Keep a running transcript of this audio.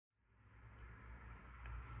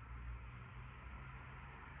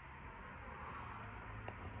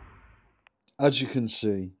as you can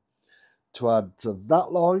see, to add to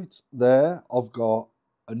that light there, I've got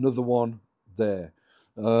another one there.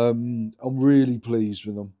 I'm really pleased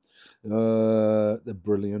with them. They're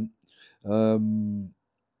brilliant. Um,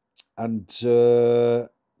 and today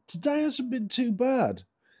hasn't been too bad.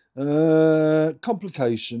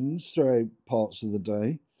 Complications throughout parts of the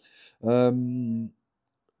day. Um,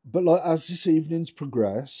 but like as this evening's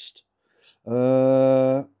progressed,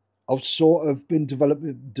 uh, I've sort of been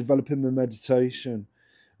developing my meditation.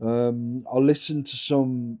 I listened to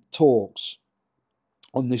some talks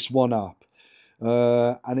on this one app,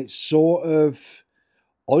 and it's sort of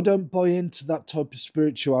I don't buy into that type of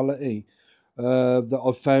spirituality that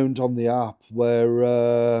I found on the app, where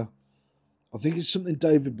I think it's something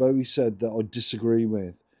David Bowie said that I disagree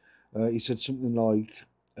with. He said something like,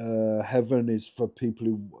 "Heaven is for people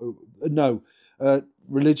who no,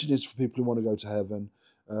 religion is for people who want to go to heaven.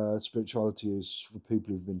 Spirituality is for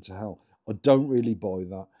people who've been to hell." I don't really buy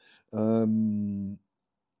that. Um,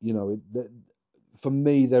 you know, for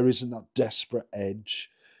me, there isn't that desperate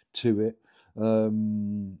edge to it.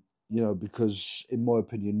 Because in my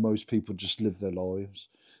opinion, most people just live their lives,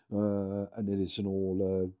 and it isn't all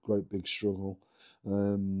a great big struggle.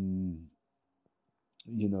 Um,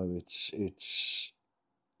 it's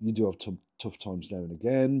you do have tough times now and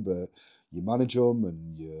again, but you manage them,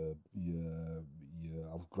 and you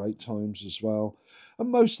have great times as well. And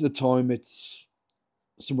most of the time, it's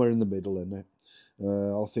somewhere in the middle, isn't it?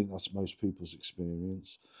 I think that's most people's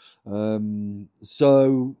experience.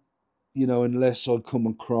 So, unless I come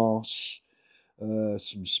across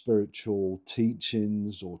some spiritual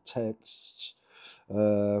teachings or texts,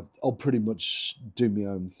 I'll pretty much do my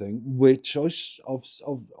own thing, which I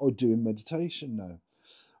do in meditation now,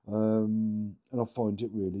 and I find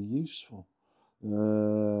it really useful.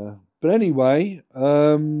 But anyway,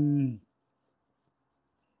 I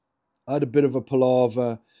had a bit of a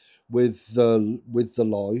palaver with the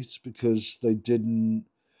light because they didn't.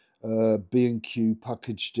 B&Q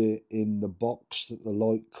packaged it in the box that the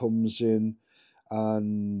light comes in,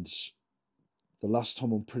 and the last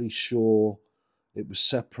time I'm pretty sure it was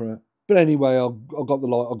separate. But anyway, I got the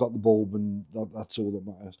light, I got the bulb, and that's all that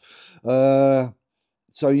matters.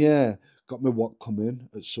 So yeah, got my wok coming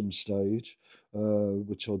at some stage,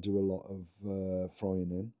 which I'll do a lot of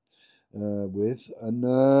frying in with, and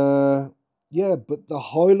yeah. But the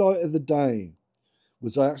highlight of the day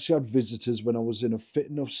was I actually had visitors when I was in a fit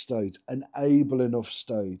enough state, an able enough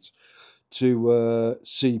state to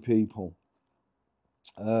see people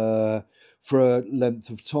uh, for a length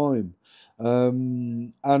of time.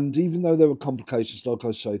 And even though there were complications, like I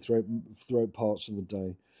say, throughout parts of the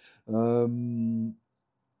day, um,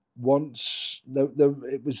 once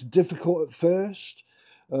it was difficult at first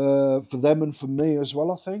for them and for me as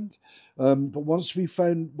well, I think. But once we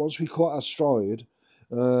caught our stride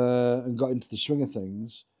and got into the swing of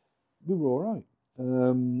things, we were all right.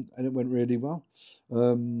 And it went really well.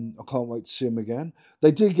 I can't wait to see them again.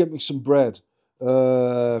 They did get me some bread,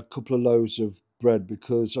 a couple of loaves of bread,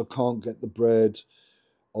 because I can't get the bread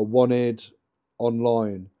I wanted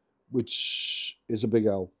online, which is a big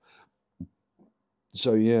help.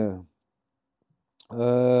 So yeah,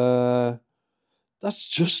 uh, that's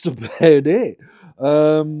just about it.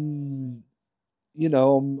 Um,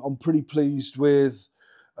 I'm pretty pleased with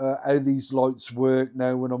how these lights work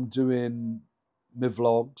now when I'm doing my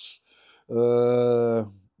vlogs, uh,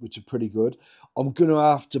 which are pretty good. I'm gonna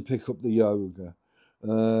have to pick up the yoga.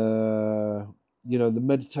 The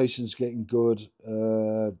meditation's getting good.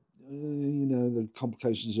 The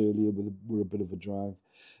complications earlier were a bit of a drag.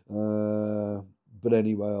 But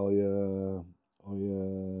anyway,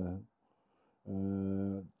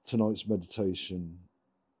 tonight's meditation,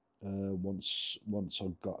 once I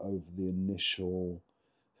got over the initial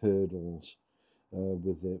hurdles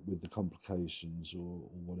with the complications or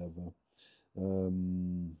whatever,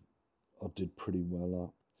 I did pretty well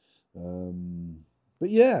at. But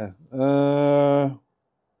yeah, well,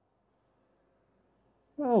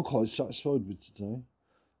 I'm quite satisfied with today.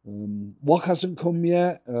 Work hasn't come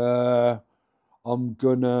yet. I'm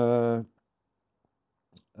gonna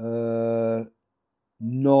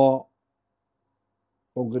not.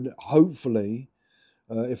 I'm gonna hopefully,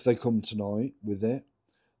 if they come tonight with it,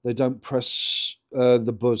 they don't press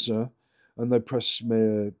the buzzer and they press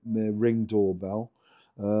my ring doorbell,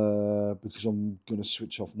 because I'm going to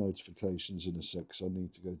switch off notifications in a sec, because I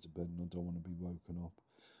need to go to bed and I don't want to be woken up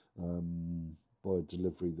by a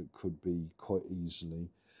delivery that could be quite easily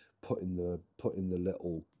put in the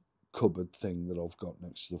little cupboard thing that I've got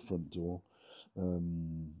next to the front door.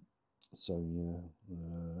 So yeah,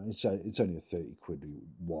 it's only a 30 quid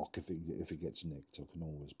walk. If it gets nicked, I can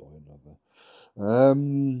always buy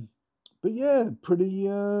another. But yeah, pretty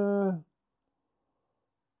yeah.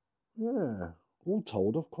 All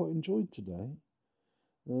told, I've quite enjoyed today.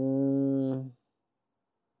 Yeah.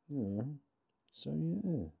 So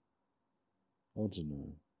yeah, I don't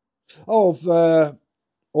know. Oh, I've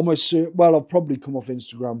almost well, I've probably come off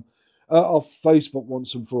Instagram, off Facebook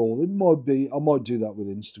once and for all. It might be I might do that with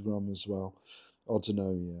Instagram as well. I don't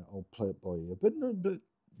know. Yeah, I'll play it by ear. But no, but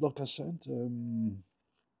like I said,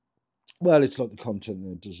 well, it's like the content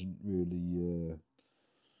there doesn't really,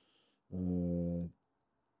 uh,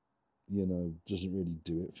 doesn't really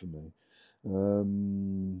do it for me.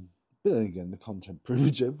 Um, but then again, the content pretty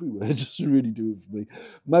much everywhere doesn't really do it for me.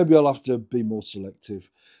 Maybe I'll have to be more selective,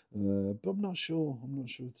 but I'm not sure. I'm not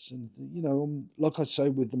sure if there's anything. Like I say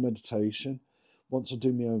with the meditation, once I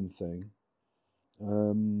do my own thing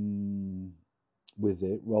um, with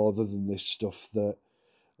it, rather than this stuff that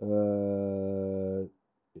uh,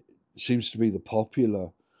 seems to be the popular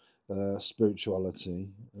spirituality.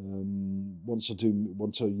 Once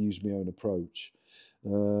I use my own approach,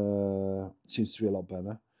 it seems to be a lot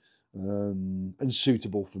better and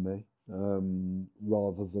suitable for me,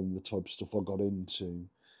 rather than the type of stuff I got into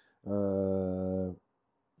for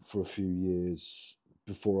a few years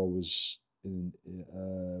before I was in.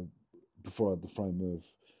 Before I had the frame of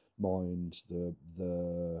mind, the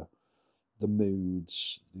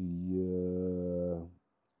moods, the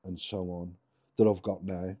and so on that I've got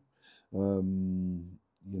now. Um,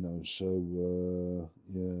 so yeah,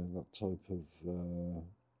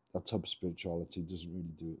 that type of spirituality doesn't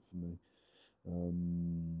really do it for me.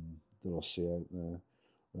 That I see out there.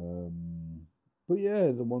 But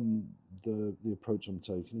yeah, the approach I'm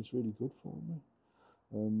taking is really good for me.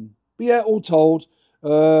 But yeah, all told,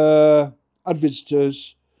 had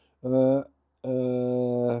visitors. Uh,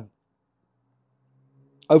 uh,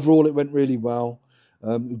 Overall, it went really well.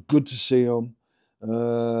 Good to see them.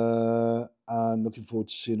 And looking forward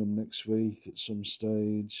to seeing them next week at some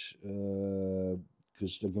stage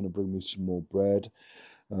because they're going to bring me some more bread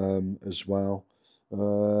as well.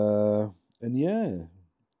 And yeah,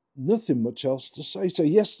 nothing much else to say. So,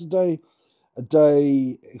 yesterday, a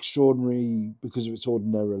day extraordinary because of its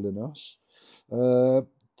ordinariness.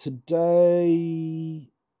 Today,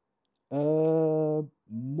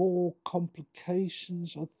 more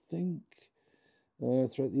complications, I think,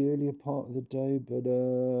 throughout the earlier part of the day, but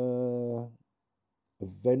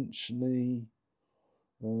eventually,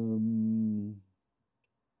 um,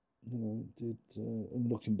 did. And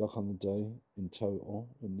looking back on the day in total,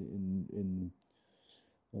 uh,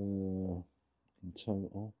 in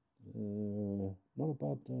total, not a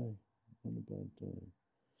bad day, not a bad day.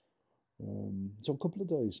 So a couple of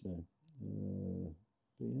days now,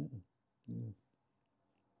 but yeah, yeah.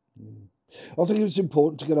 I think it was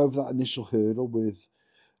important to get over that initial hurdle with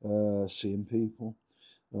seeing people.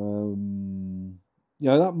 Um,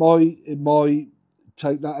 it might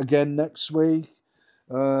take that again next week.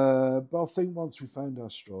 But I think once we found our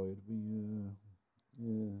stride, yeah,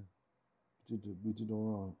 we did all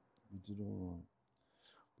right. We did all right.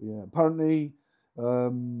 But yeah, apparently,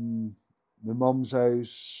 my mum's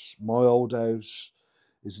house, my old house,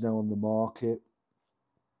 is now on the market.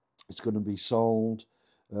 It's going to be sold.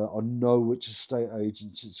 I know which estate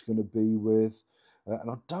agents it's going to be with, and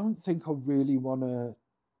I don't think I really want to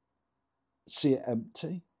see it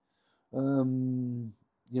empty. Um,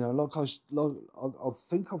 I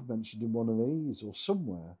think I've mentioned in one of these or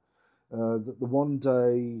somewhere that the one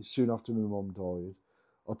day soon after my mum died,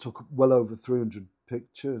 I took well over 300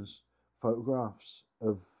 pictures, photographs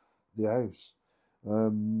of the house.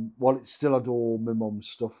 While it still had all my mum's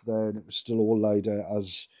stuff there, and it was still all laid out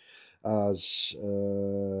as uh,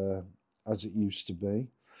 as it used to be.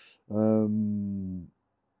 Um,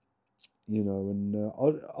 and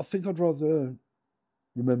I think I'd rather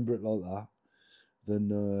remember it like that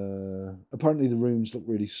than apparently the rooms look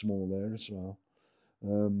really small there as well.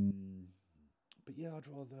 Um, but yeah, I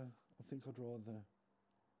think I'd rather.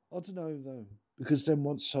 I don't know though, because then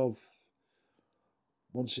once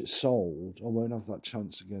it's sold, I won't have that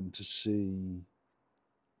chance again to see.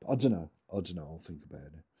 I don't know. I don't know. I'll think about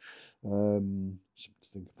it. Something to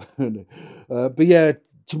think about it. But yeah,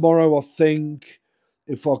 tomorrow I think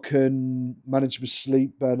if I can manage my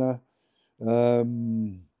sleep better,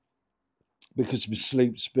 um, because my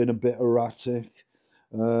sleep's been a bit erratic.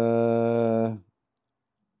 Uh,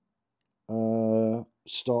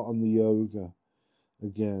 Start on the yoga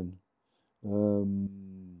again,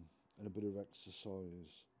 and a bit of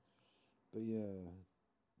exercise. But yeah,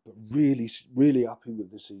 but really, really happy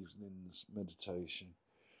with this evening's meditation.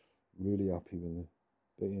 Really happy with it.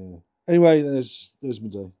 But yeah. Anyway, there's my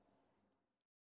day.